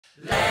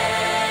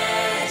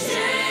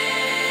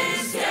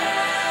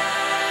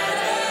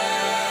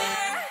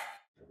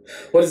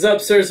What is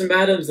up, sirs and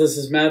madams? This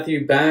is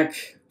Matthew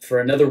back for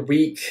another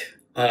week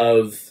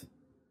of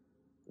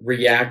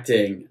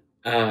reacting.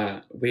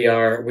 We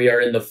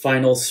are in the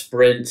final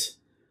sprint.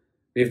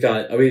 We've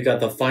got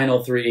the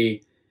final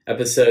 3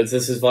 episodes.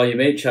 This is Volume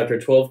 8, Chapter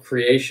 12,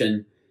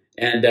 Creation,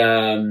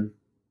 and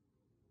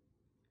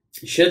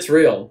shit's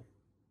real.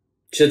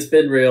 Shit's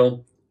been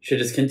real.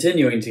 Shit is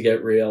continuing to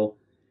get real,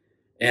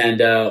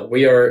 and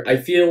I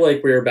feel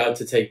like we're about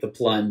to take the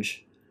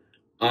plunge.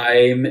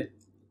 I'm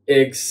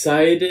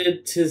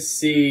excited to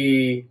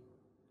see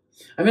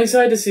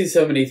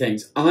so many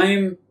things.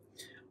 I'm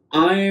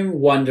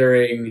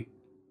wondering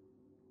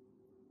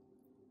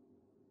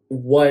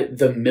what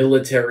the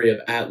military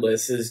of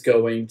Atlas is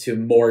going to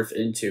morph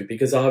into,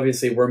 because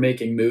obviously we're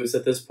making moves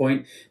at this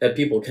point that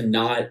people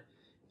cannot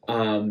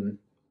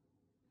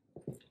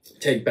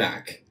take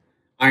back.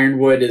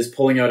 Ironwood is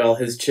pulling out all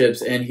his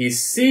chips, and he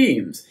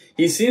seems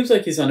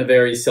like he's on a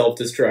very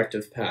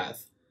self-destructive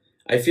path.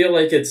 I feel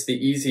like it's the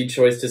easy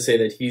choice to say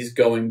that he's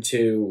going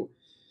to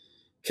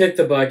kick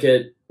the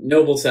bucket,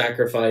 noble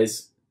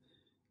sacrifice,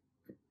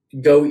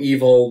 go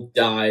evil,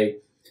 die.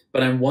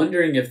 But I'm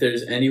wondering if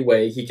there's any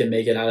way he can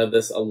make it out of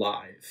this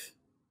alive.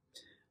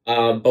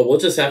 But we'll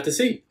just have to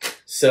see.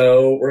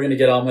 So we're going to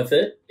get on with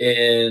it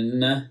in...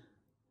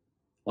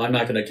 Well, I'm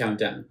not going to count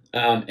down.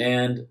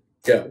 And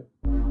go.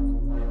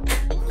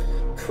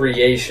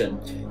 Creation.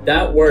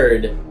 That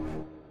word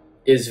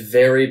is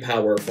very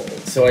powerful.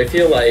 So I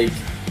feel like...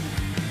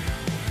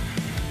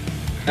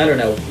 I don't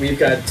know, we've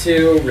got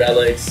 2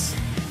 relics,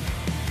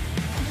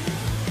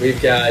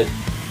 we've got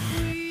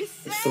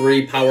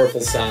 3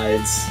 powerful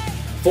sides,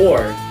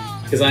 4,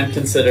 because I'm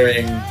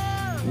considering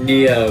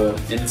Neo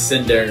and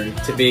Cinder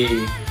to be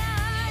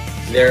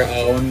their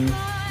own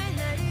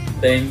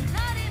thing.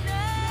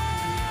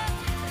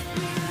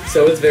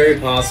 So it's very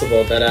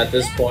possible that at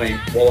this point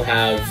we'll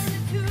have,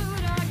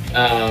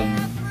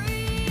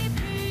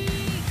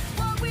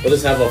 we'll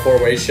just have a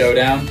 4-way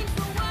showdown.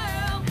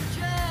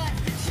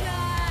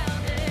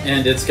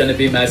 And it's gonna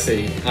be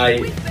messy.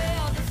 I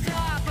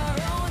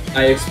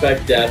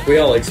expect death. We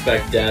all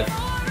expect death.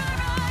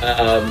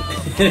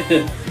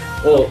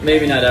 Well,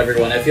 maybe not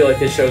everyone. I feel like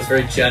this show is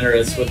very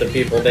generous with the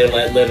people they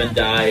let live and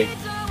die.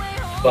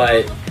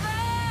 But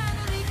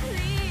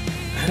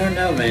I don't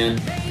know,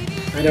 man.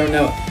 I don't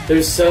know.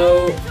 There's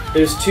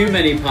too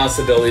many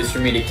possibilities for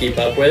me to keep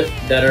up with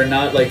that are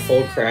not like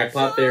full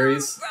crackpot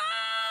theories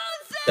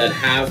that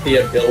have the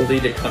ability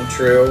to come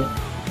true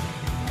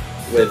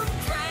with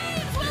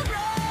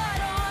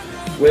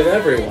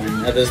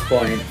everyone at this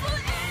point.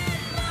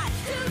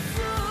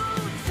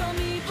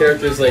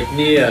 Characters like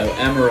Neo,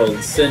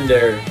 Emerald,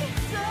 Cinder,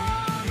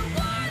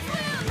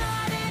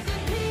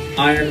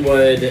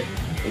 Ironwood,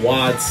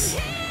 Watts,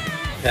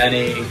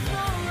 Penny.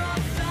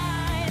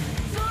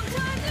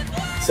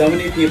 So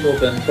many people have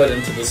been put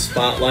into the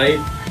spotlight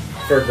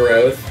for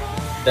growth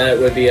that it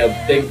would be a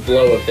big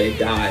blow if they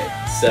die.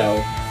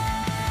 So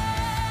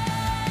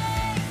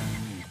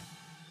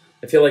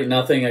I feel like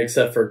nothing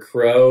except for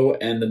Crow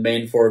and the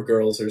main 4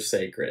 girls are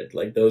sacred.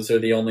 Like, those are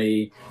the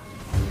only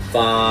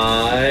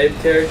 5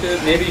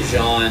 characters. Maybe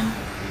Jean.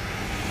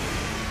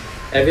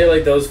 I feel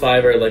like those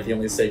 5 are like the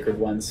only sacred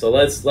ones. So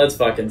let's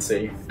fucking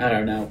see. I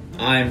don't know.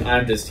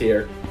 I'm just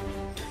here.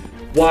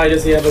 Why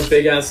does he have a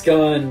big ass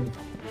gun?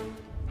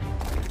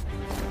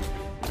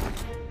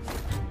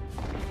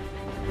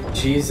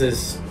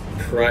 Jesus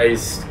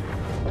Christ.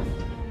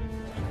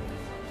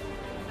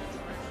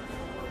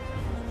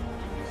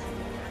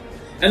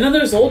 And then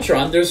there's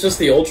Ultron. There's just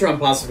the Ultron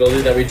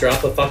possibility that we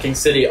drop the fucking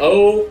city.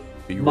 Oh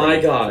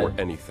my god. For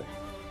anything.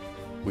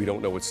 We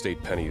don't know what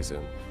state Penny is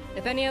in.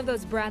 If any of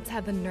those brats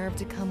have the nerve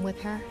to come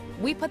with her,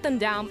 we put them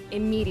down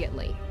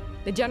immediately.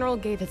 The general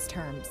gave his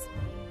terms.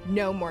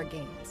 No more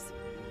games.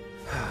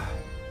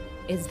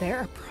 Is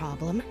there a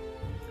problem?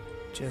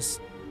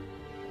 Just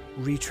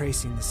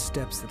retracing the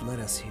steps that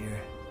led us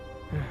here.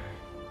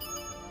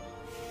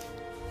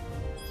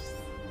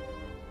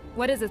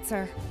 What is it,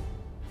 sir?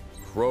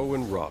 Crow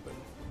and Robin.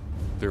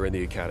 They're in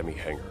the Academy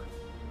hangar.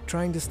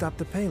 Trying to stop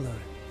the payload.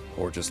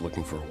 Or just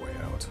looking for a way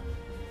out.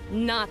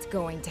 Not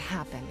going to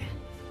happen.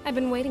 I've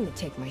been waiting to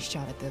take my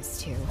shot at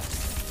those 2.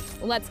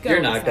 Let's go.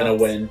 You're not gonna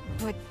win.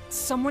 But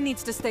someone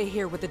needs to stay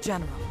here with the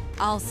general.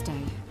 I'll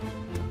stay.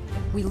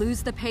 We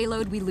lose the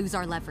payload, we lose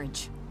our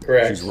leverage.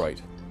 Correct. She's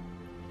right.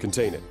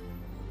 Contain it.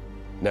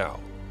 Now.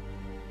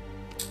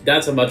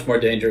 That's a much more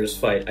dangerous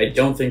fight. I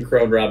don't think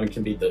Crow and Robin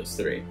can beat those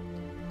 3.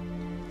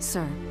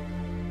 Sir,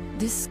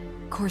 this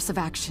course of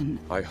action...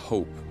 I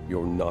hope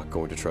you're not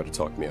going to try to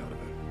talk me out of it.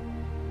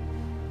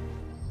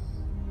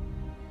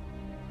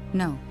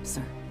 No,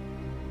 sir.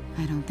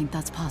 I don't think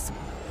that's possible.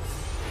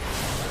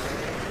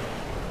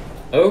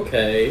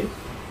 Okay.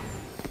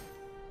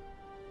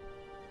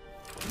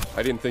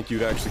 I didn't think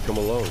you'd actually come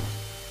alone.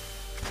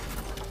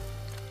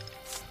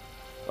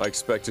 I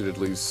expected at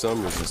least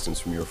some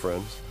resistance from your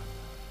friends.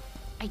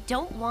 I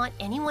don't want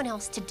anyone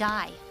else to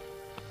die.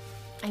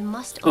 I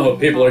must. Oh,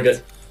 people are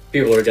good.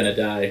 People are gonna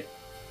die.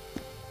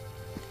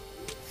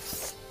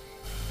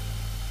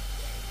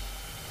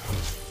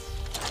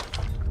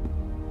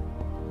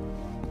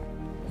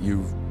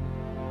 You've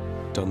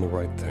done the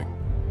right thing.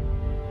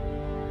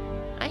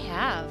 I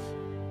have.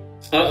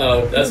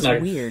 Uh-oh, that's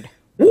not weird.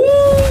 Woo!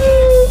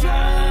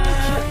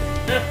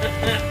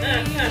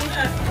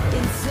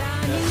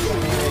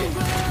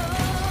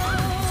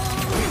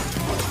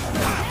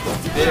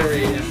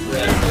 Very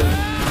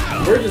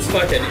impressive. We're just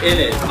fucking in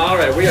it.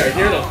 Alright, we are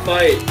here to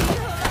fight.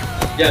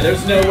 Yeah,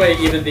 there's no way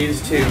even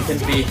these two can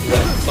beat,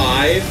 what,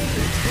 5?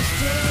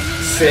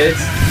 6?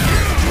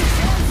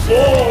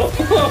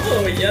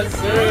 Oh, yes,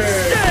 sir!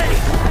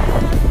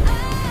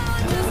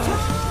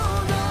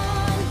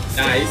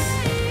 Nice.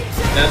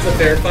 That's a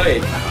fair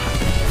fight.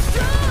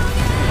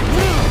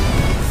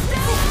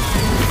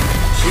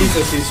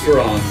 Jesus, he's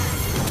strong.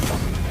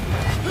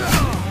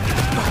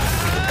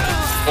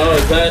 Oh,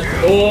 is that...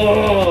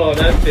 Oh,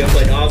 that feels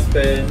like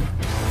Ospen.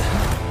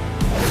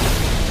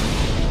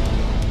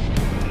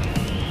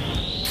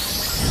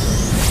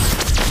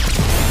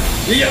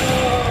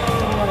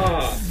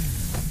 Yeah!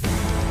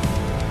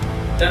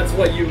 That's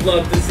what you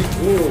love to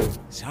see. Ooh.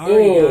 Sorry,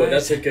 Ooh, guys,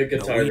 that's a good but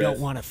guitar we riff. don't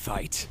want to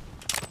fight.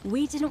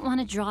 We didn't want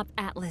to drop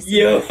Atlas.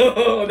 Yo,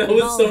 that We've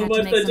was all so had to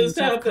much make that some just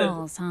tough happened.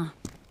 calls, huh?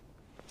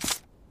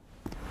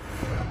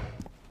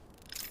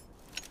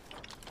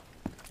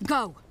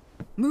 Go!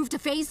 Move to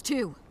phase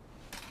 2.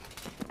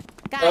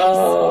 Guys,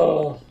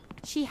 Oh,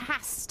 she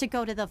has to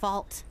go to the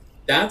vault.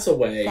 that's a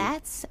way.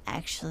 That's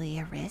actually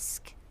a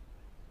risk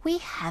we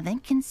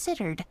haven't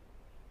considered.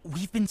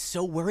 We've been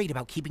so worried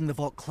about keeping the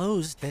vault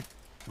closed that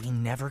we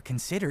never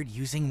considered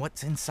using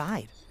what's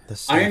inside.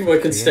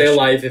 Ironwood can stay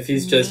alive if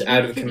he's just Maybe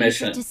out we of could use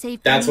commission. it to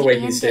save That's the Penny way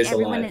he and stays get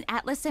everyone alive. in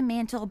Atlas and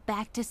Mantle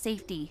back to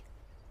safety.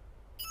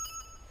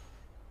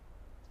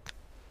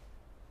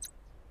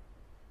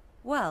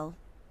 Well,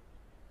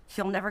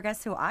 you'll never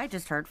guess who I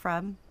just heard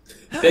from.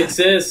 Big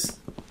sis.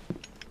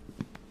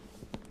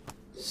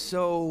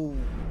 So,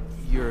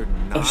 you're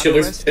not Oh, she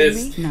looks arresting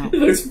pissed. me? No. She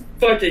looks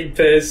fucking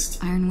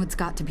pissed. Ironwood's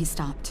got to be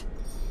stopped.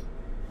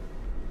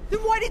 Then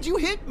why did you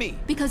hit me?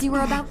 Because you were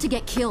about to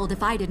get killed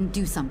if I didn't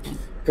do something.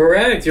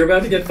 Correct. You're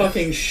about to get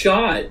fucking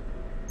shot.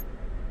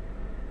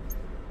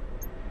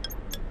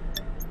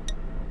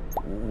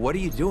 What are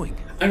you doing?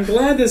 I'm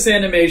glad this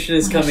animation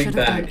is What I coming should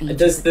have back. done ages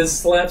Does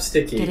this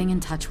slapsticky? Getting in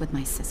touch with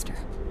my sister.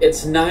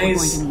 It's We're going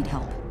nice. to need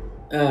help.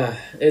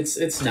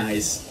 It's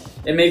nice.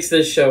 It makes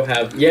this show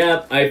have.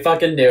 Yeah, I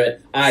fucking knew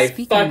it. I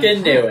Speaking fucking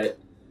of knew help. it.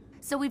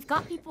 So we've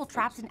got people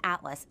trapped in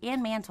Atlas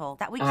and Mantle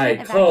that we I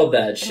can't called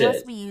evacuate that unless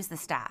shit. we use the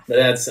staff. But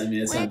that's. I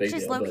mean, it's not a big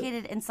Which is deal. But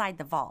located inside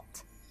the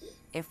vault.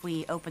 If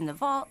we open the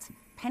vault,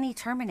 Penny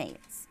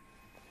terminates.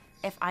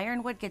 If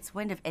Ironwood gets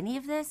wind of any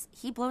of this,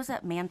 he blows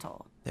up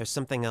Mantle. There's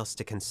something else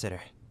to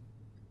consider.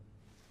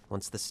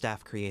 Once the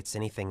staff creates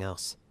anything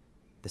else,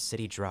 the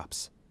city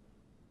drops.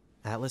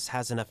 Atlas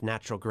has enough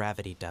natural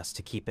gravity dust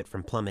to keep it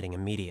from plummeting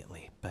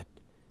immediately, but...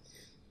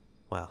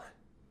 well,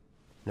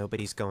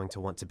 nobody's going to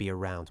want to be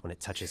around when it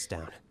touches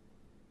down.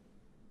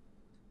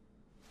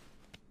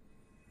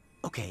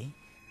 Okay,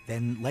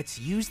 then let's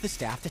use the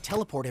staff to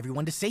teleport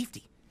everyone to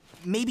safety.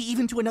 Maybe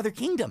even to another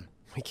kingdom.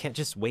 We can't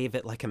just wave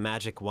it like a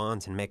magic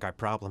wand and make our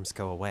problems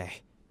go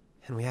away.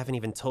 And we haven't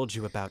even told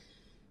you about...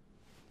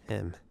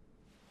 him.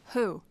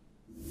 Who?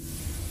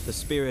 The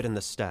spirit and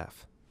the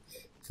staff.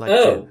 Like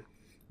oh, Jim.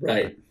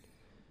 right.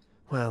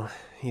 Well,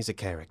 he's a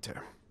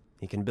character.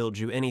 He can build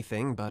you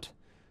anything, but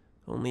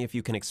only if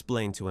you can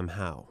explain to him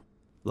how.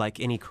 Like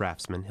any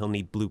craftsman, he'll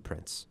need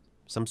blueprints,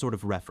 some sort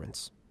of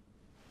reference.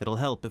 It'll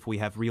help if we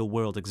have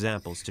real-world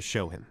examples to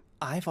show him.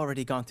 I've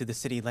already gone through the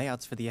city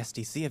layouts for the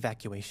SDC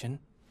evacuation.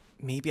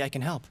 Maybe I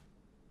can help.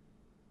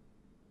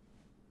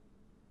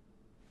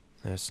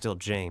 There's still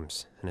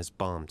James and his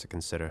bomb to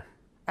consider.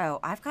 Oh,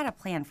 I've got a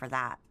plan for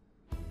that.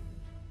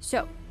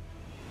 So,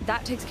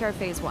 that takes care of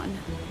phase 1.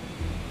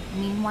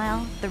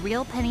 Meanwhile, the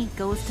real Penny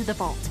goes to the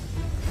vault.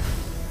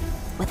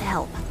 With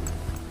help.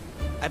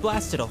 I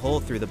blasted a hole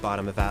through the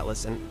bottom of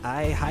Atlas, and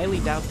I highly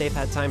doubt they've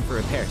had time for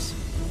repairs.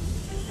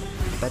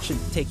 That should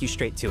take you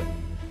straight to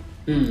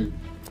it.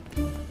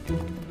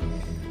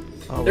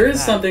 There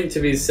is something to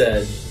be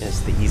said.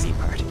 Is the easy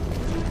part.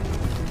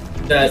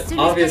 That As soon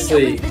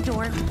obviously. as Penny opens the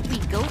door, we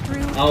go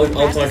through. I'll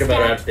grab talk the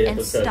about it staff, after the and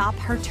episode. stop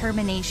her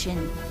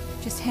termination.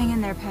 Just hang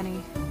in there,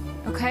 Penny.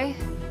 Okay?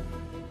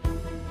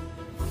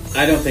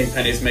 I don't think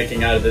Penny's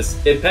making out of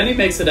this. If Penny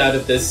makes it out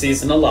of this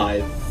season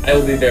alive, I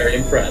will be very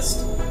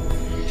impressed.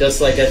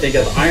 Just like I think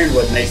if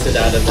Ironwood makes it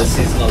out of this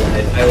season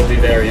alive, I will be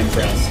very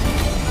impressed.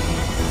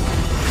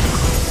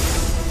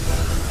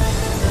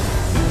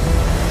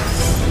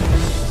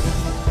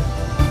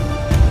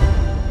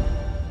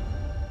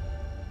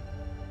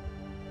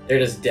 They're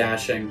just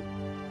dashing.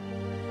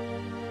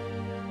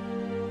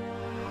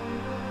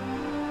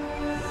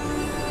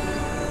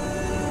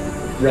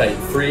 Right,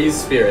 freeze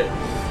spirit.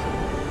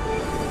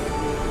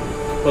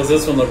 What does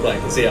this one look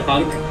like? Is he a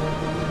hunk?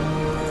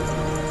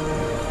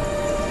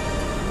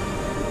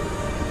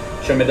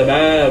 Show me the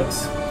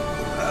babs.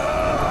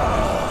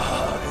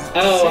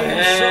 Oh, Seems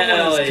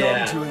hell someone has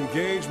yeah. come to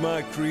engage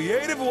my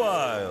creative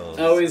wiles.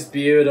 Always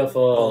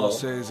beautiful. All I'll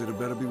say is it had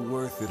better be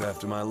worth it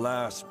after my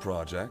last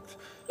project.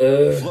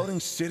 Ugh. Floating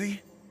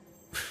city?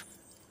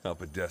 How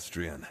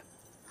pedestrian.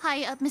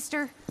 Hi,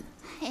 Mr.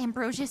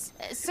 Ambrosius.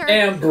 Sir.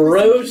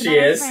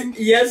 Ambrosius? Listen,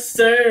 Yes,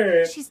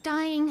 sir. she's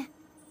dying.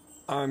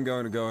 I'm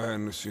going to go ahead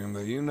and assume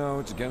that you know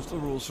it's against the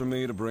rules for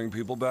me to bring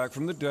people back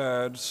from the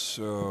dead,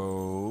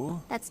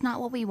 so... That's not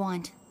what we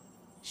want.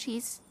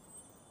 She's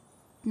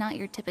not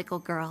your typical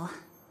girl.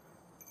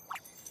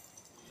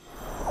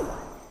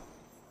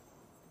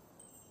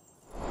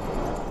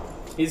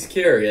 He's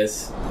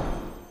curious.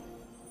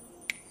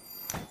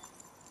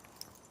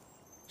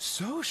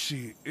 So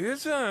she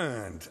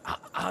isn't.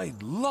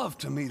 I'd love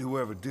to meet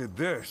whoever did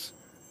this.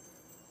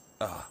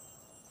 Ah,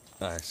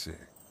 I see.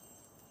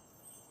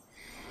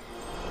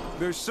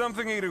 There's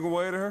something eating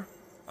away at her.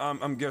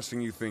 I'm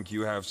guessing you think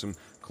you have some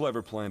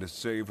clever plan to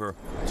save her.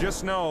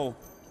 Just know,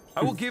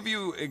 I will give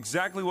you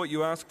exactly what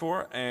you ask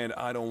for, and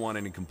I don't want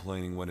any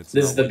complaining when it's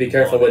This is the be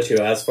careful what you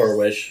ask for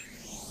wish.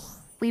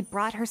 We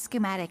brought her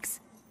schematics.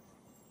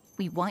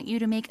 We want you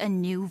to make a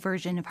new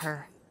version of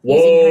her. Whoa.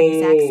 Using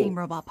her exact same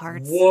robot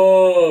parts.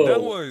 Whoa.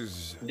 That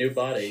was new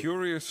body.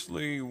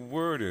 Curiously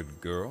worded,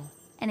 girl.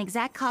 An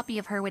exact copy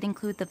of her would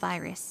include the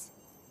virus.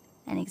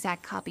 An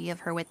exact copy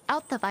of her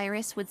without the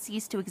virus would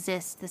cease to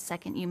exist the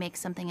second you make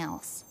something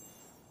else.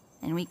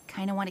 And we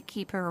kind of want to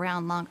keep her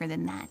around longer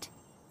than that.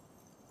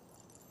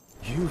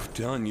 You've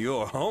done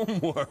your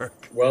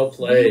homework. Well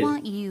played. We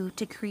want you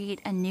to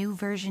create a new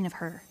version of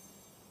her,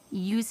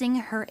 using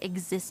her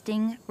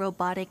existing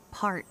robotic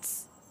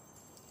parts,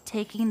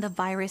 taking the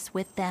virus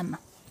with them.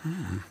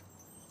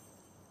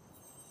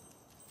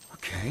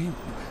 Okay,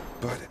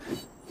 but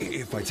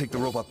if I take the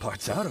robot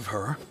parts out of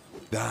her,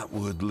 that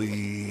would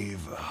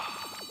leave...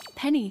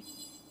 Penny.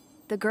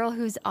 The girl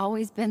who's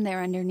always been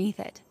there underneath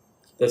it.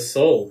 The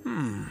soul.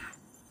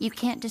 You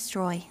can't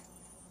destroy.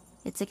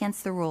 It's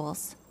against the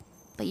rules.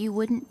 But you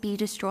wouldn't be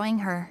destroying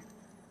her.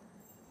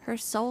 Her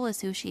soul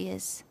is who she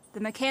is. The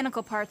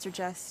mechanical parts are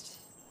just...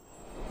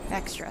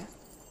 extra.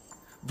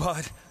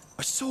 But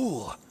a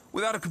soul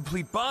without a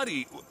complete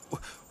body,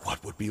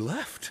 what would be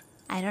left?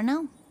 I don't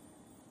know.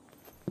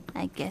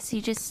 I guess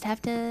you just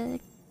have to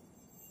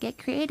get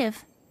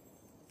creative.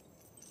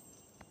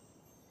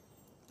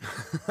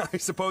 I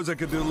suppose I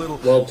could do a little...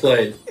 Well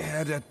played.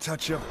 Add a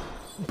touch of...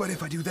 But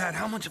if I do that,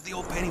 how much of the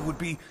old Penny would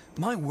be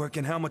my work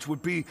and how much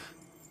would be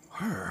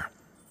her?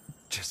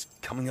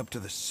 Just coming up to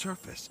the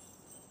surface.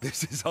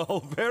 This is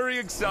all very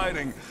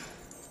exciting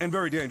and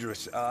very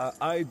dangerous.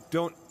 I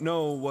don't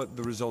know what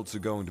the results are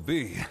going to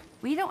be.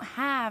 We don't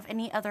have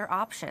any other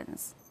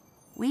options.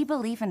 We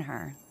believe in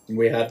her.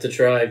 We have to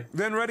try.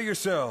 Then ready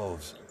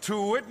yourselves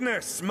to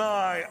witness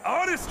my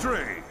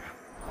artistry!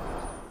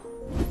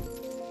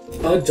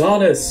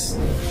 Adonis.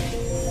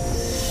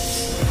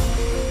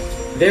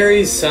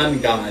 Very sun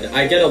god.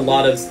 I get a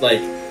lot of, like,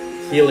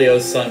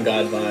 Helios sun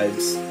god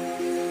vibes.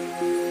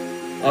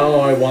 Oh,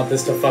 I want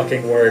this to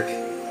fucking work.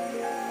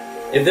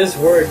 If this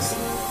works,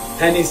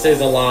 Penny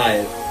stays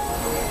alive.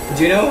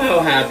 Do you know how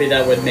happy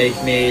that would make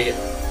me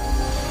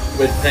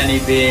with Penny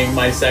being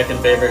my second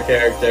favorite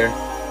character?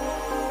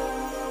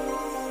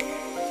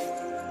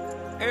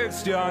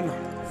 It's done.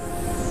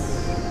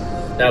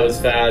 That was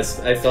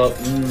fast. I felt,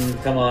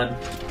 come on.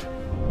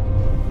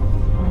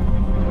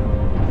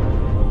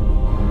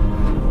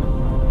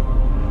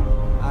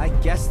 I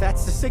guess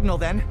that's the signal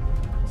then.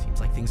 Seems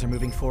like things are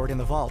moving forward in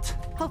the vault.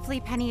 Hopefully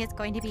Penny is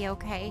going to be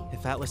okay.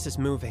 If Atlas is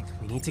moving,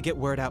 we need to get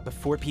word out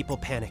before people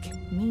panic.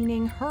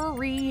 Meaning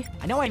hurry.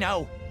 I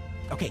know.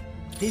 Okay,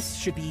 this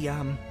should be,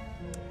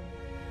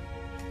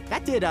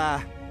 that did,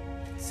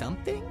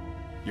 something?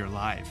 You're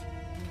live.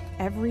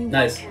 Everyone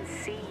can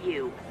see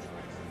you.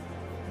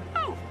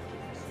 Oh!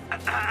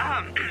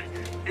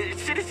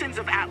 Citizens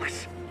of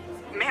Atlas.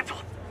 Mantle.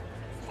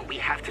 What we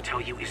have to tell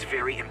you is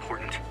very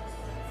important.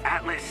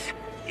 Atlas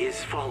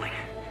is falling.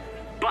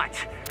 But...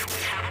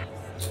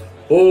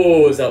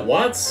 Oh, is that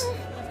Watts?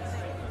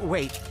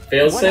 Wait,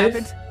 Failsafe? what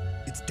happened?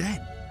 It's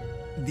dead.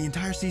 The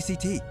entire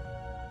CCT.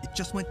 It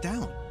just went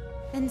down.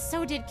 And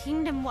so did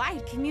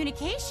kingdom-wide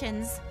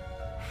communications.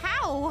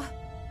 How?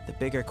 The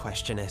bigger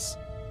question is,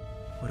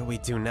 what do we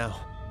do now?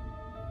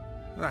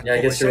 Yeah,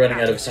 I guess you're running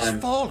out of Atlas time.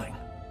 is falling.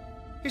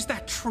 Is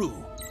that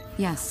true?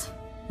 Yes.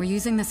 We're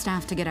using the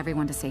staff to get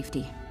everyone to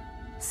safety.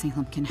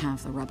 Salem can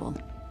have the rubble.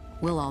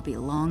 We'll all be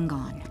long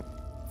gone.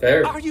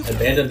 Fair. Are you-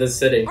 Abandon the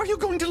city. Are you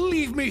going to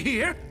leave me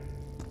here?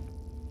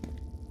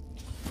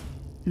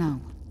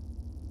 No.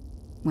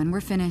 When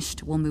we're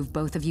finished, we'll move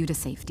both of you to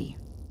safety.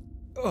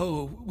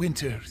 Oh,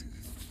 Winter,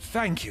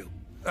 thank you.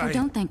 Oh,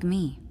 don't thank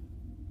me.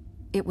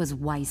 It was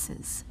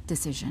Weiss's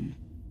decision.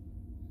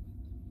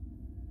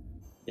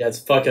 Yeah, it's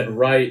fucking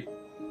right.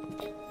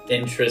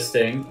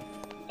 Interesting.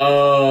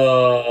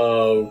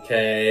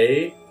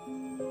 Okay.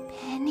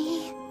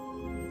 Penny?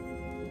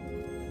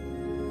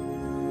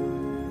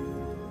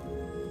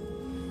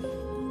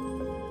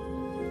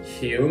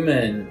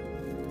 Human.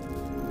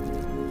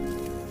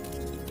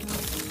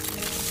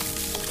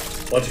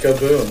 Watch go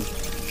boom.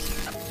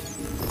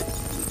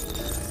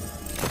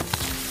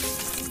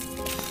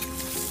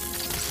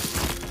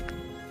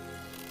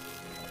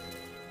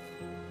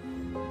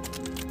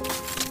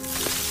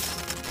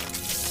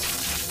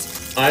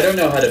 I don't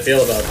know how to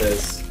feel about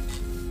this.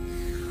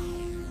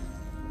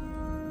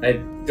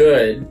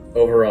 Good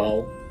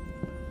overall.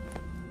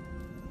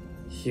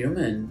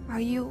 Human. Are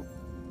you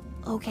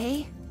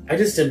okay? I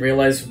just didn't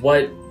realize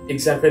what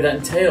exactly that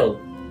entailed.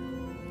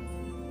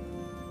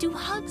 Do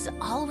hugs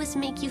always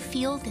make you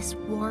feel this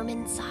warm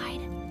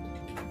inside?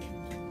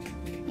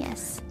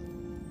 Yes.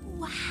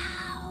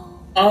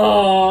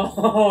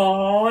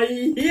 Oh,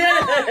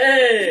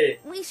 yay!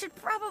 We should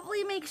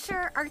probably make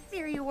sure our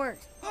theory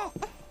works.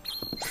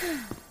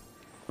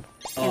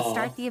 And Aw.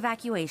 start the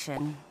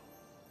evacuation.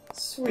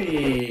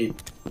 Sweet.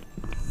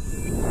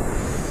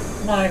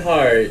 My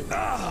heart.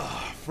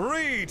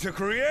 Free to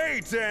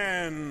create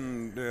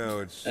and... Oh,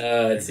 it's you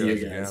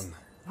guys guys. again.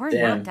 We're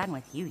Damn. not done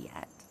with you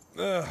yet.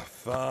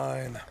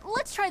 Fine.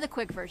 Let's try the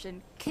quick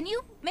version. Can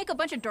you make a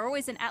bunch of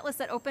doorways in Atlas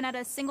that open at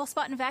a single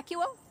spot in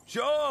Vacuo?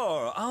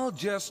 Sure, I'll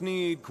just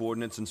need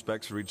coordinates and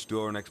specs for each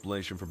door, an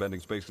explanation for bending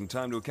space and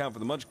time to account for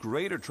the much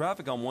greater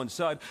traffic on one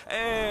side,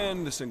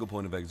 and a single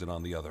point of exit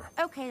on the other.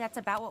 Okay, that's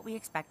about what we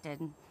expected.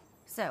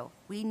 So,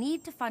 we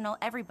need to funnel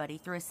everybody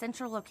through a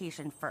central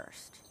location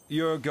first.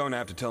 You're going to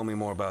have to tell me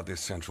more about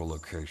this central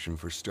location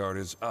for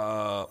starters.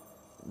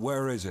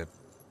 Where is it?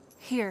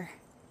 Here.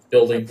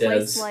 Building A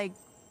place devs. like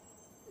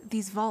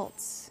these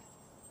vaults.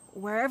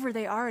 Wherever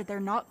they are, they're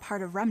not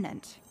part of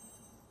Remnant.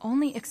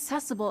 Only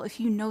accessible if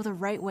you know the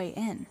right way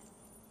in.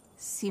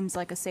 Seems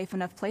like a safe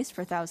enough place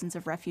for thousands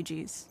of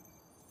refugees.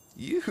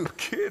 You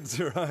kids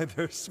are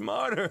either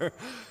smarter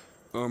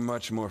or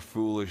much more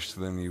foolish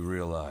than you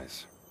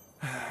realize.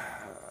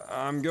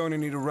 I'm going to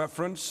need a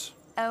reference.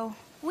 Oh,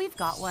 we've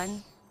got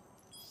one.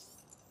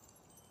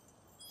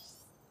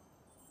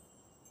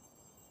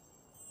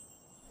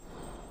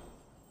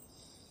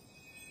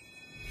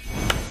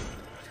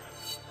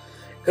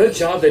 Good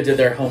job they did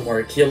their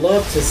homework. You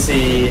love to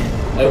see...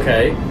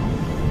 Okay.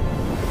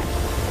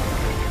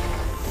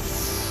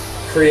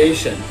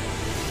 Creation.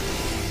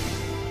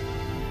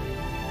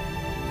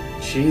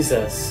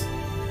 Jesus.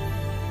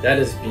 That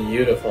is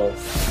beautiful.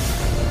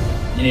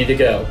 You need to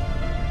go.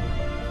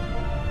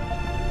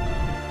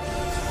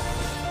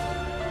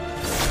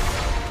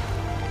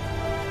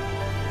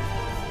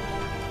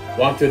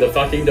 Walk through the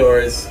fucking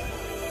doors.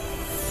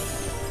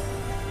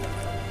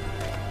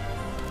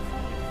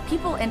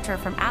 People enter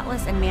from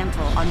Atlas and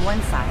Mantle on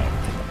one side.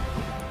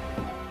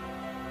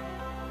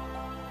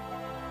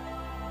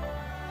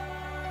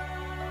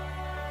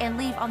 And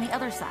leave on the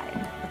other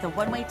side with a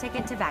one-way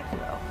ticket to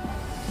Vacuo.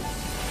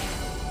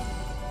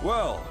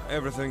 Well,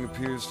 everything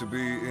appears to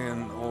be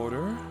in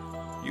order.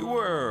 You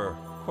were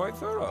quite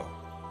thorough.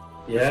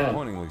 Yeah.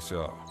 Disappointingly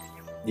so.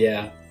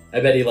 Yeah. I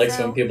bet he likes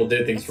So, when people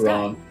do things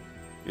wrong.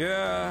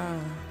 Yeah.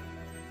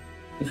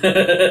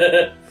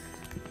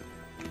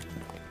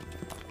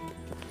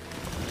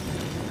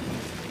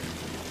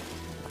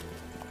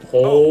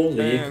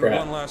 Holy and crap.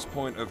 one last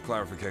point of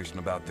clarification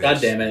about this.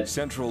 God damn it.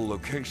 Central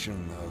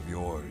location of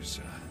yours.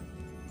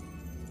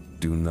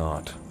 Do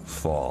not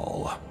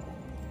fall.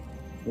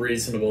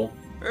 Reasonable.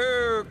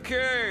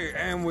 Okay,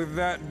 and with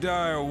that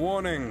dire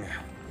warning,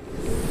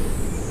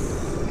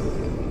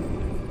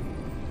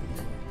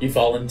 You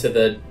fall into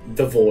the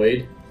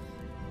void.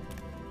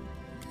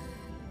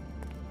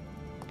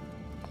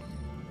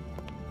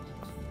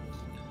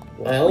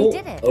 Well, We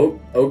did it. Oh,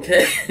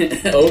 okay.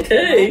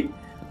 Okay.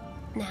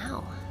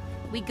 Now,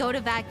 We go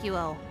to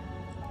Vacuo.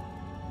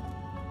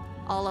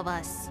 All of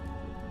us.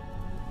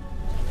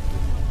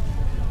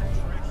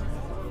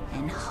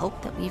 And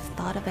hope that we've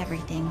thought of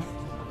everything.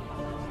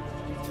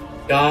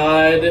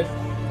 God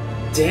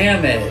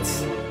damn it.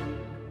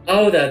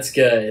 Oh, that's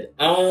good.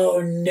 Oh,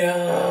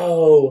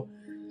 no.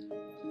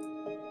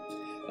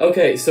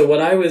 Okay, so what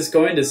I was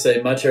going to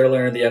say much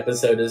earlier in the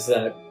episode is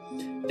that,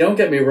 don't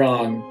get me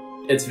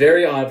wrong, it's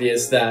very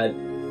obvious that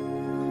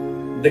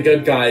the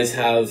good guys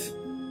have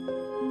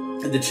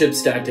the chip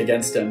stacked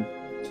against them.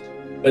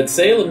 But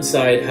Salem's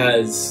side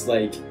has,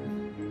 like,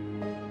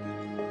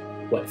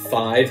 what,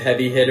 5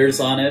 heavy hitters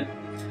on it?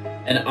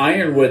 And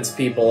Ironwood's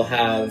people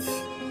have,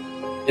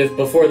 if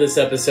before this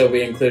episode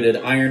we included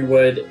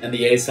Ironwood and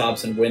the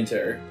Aesops and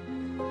Winter,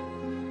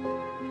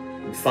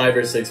 5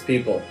 or 6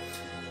 people.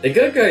 The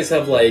good guys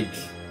have, like,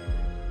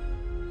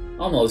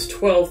 almost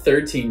 12,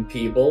 13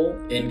 people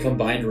in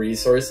combined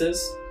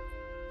resources.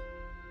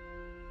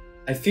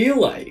 I feel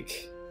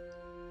like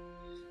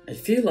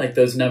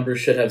those numbers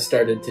should have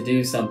started to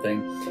do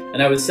something.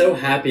 And I was so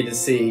happy to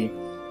see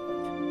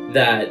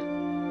that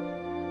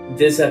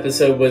this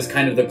episode was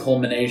kind of the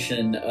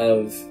culmination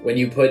of when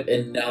you put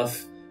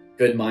enough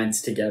good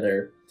minds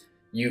together,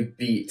 you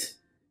beat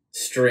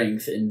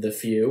strength in the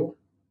few.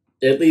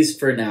 At least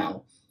for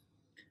now.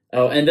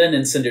 Oh, and then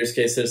in Cinder's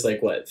case, there's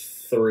like, what,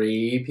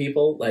 3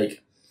 people?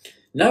 Like,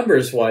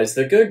 numbers-wise,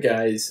 the good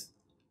guys,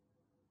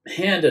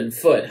 hand and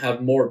foot,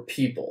 have more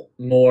people,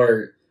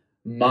 more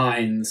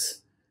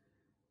minds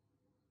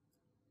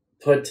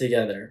put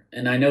together.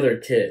 And I know they're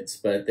kids,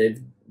 but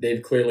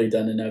they've clearly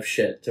done enough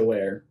shit to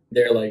where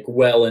they're, like,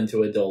 well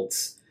into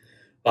adults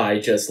by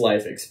just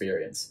life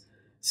experience.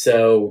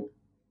 So,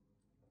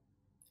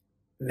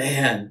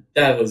 man,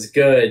 that was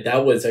good.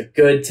 That was a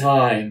good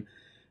time.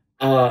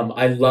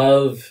 I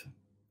love,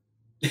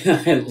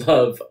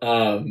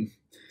 oh,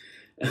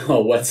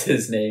 what's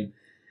his name?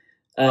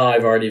 Oh,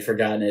 I've already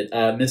forgotten it.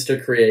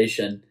 Mr.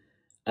 Creation.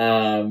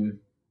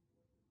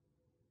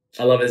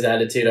 I love his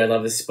attitude. I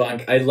love his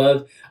spunk. I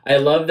love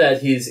that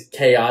he's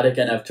chaotic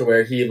enough to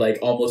where he like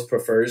almost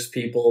prefers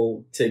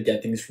people to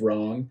get things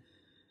wrong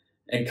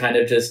and kind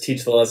of just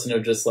teach the lesson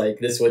of just like,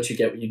 this is what you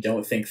get when you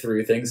don't think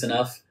through things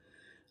enough.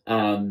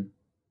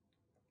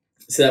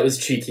 So that was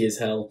cheeky as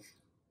hell.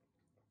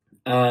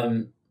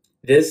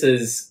 This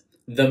is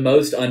the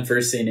most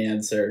unforeseen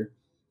answer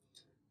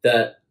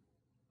that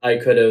I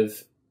could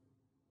have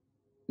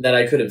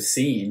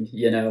seen,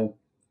 you know.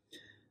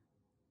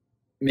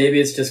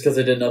 Maybe it's just because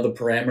I didn't know the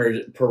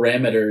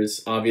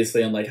parameters,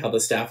 obviously, on like how the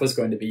staff was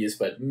going to be used.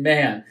 But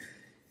man,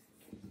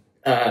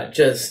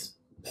 just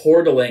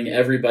portaling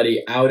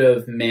everybody out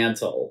of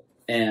Mantle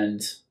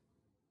and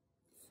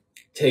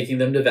taking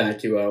them to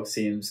Vacuo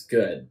seems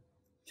good.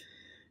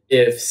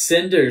 If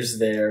Cinder's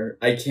there,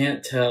 I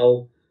can't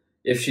tell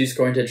if she's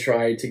going to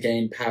try to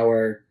gain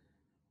power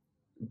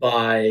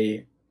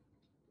by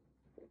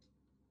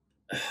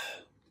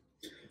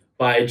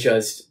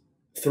just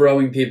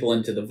throwing people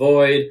into the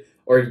void,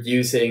 or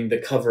using the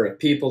cover of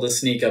people to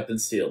sneak up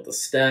and steal the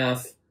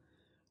staff,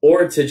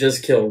 or to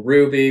just kill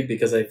RWBY,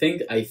 because I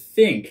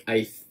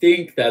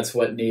think that's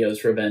what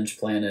Neo's revenge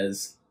plan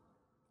is.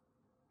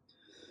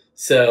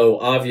 So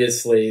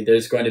obviously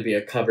there's going to be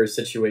a cover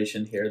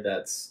situation here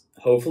that's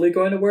hopefully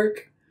going to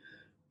work,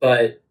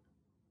 but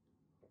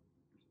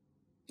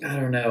I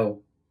don't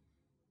know.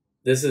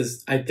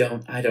 I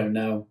don't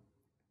know.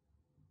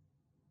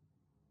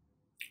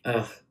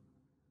 Ugh.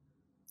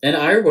 And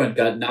Ironwood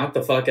got knocked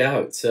the fuck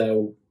out,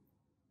 so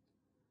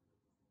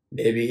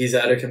maybe he's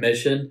out of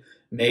commission.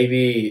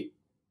 Maybe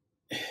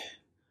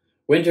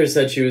Winter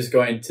said she was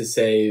going to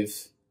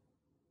save...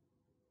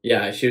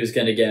 Yeah, she was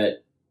going to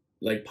get,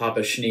 like,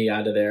 Papa Schnee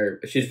out of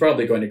there. She's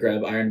probably going to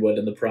grab Ironwood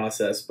in the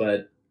process,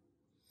 but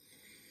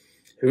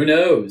who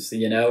knows,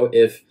 you know?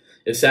 If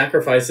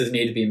sacrifices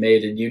need to be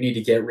made and you need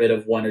to get rid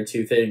of one or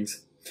two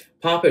things,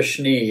 Papa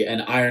Schnee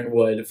and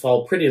Ironwood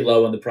fall pretty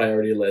low on the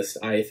priority list,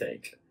 I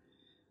think.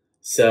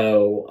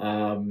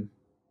 So,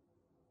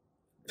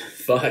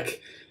 fuck.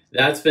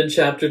 That's been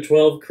Chapter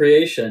 12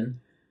 Creation.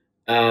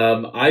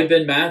 I've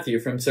been Matthew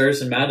from Sirs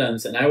and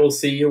Madams, and I will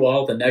see you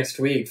all the next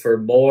week for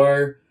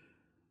more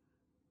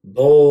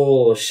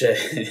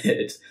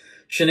bullshit,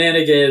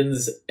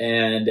 shenanigans,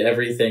 and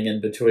everything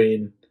in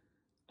between.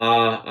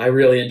 I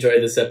really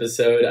enjoyed this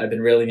episode. I've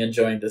been really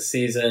enjoying the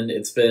season.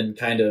 It's been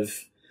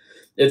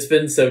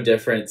so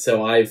different,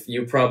 so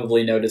you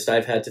probably noticed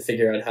I've had to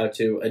figure out how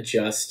to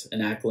adjust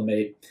and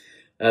acclimate.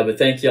 But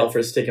thank you all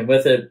for sticking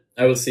with it.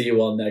 I will see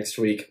you all next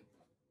week.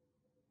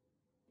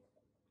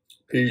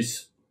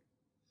 Peace.